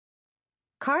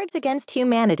Cards Against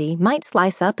Humanity Might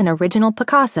Slice Up an Original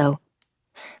Picasso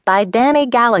by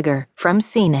Gallagher from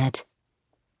CNET.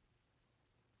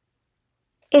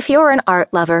 If you're an art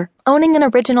lover, owning an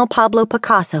original Pablo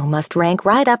Picasso must rank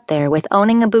right up there with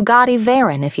owning a Bugatti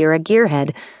Veyron if you're a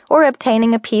gearhead, or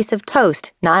obtaining a piece of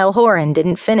toast Niall Horan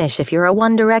didn't finish if you're a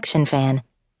One Direction fan.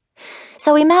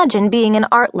 So imagine being an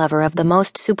art lover of the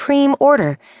most supreme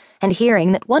order and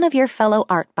hearing that one of your fellow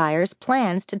art buyers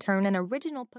plans to turn an original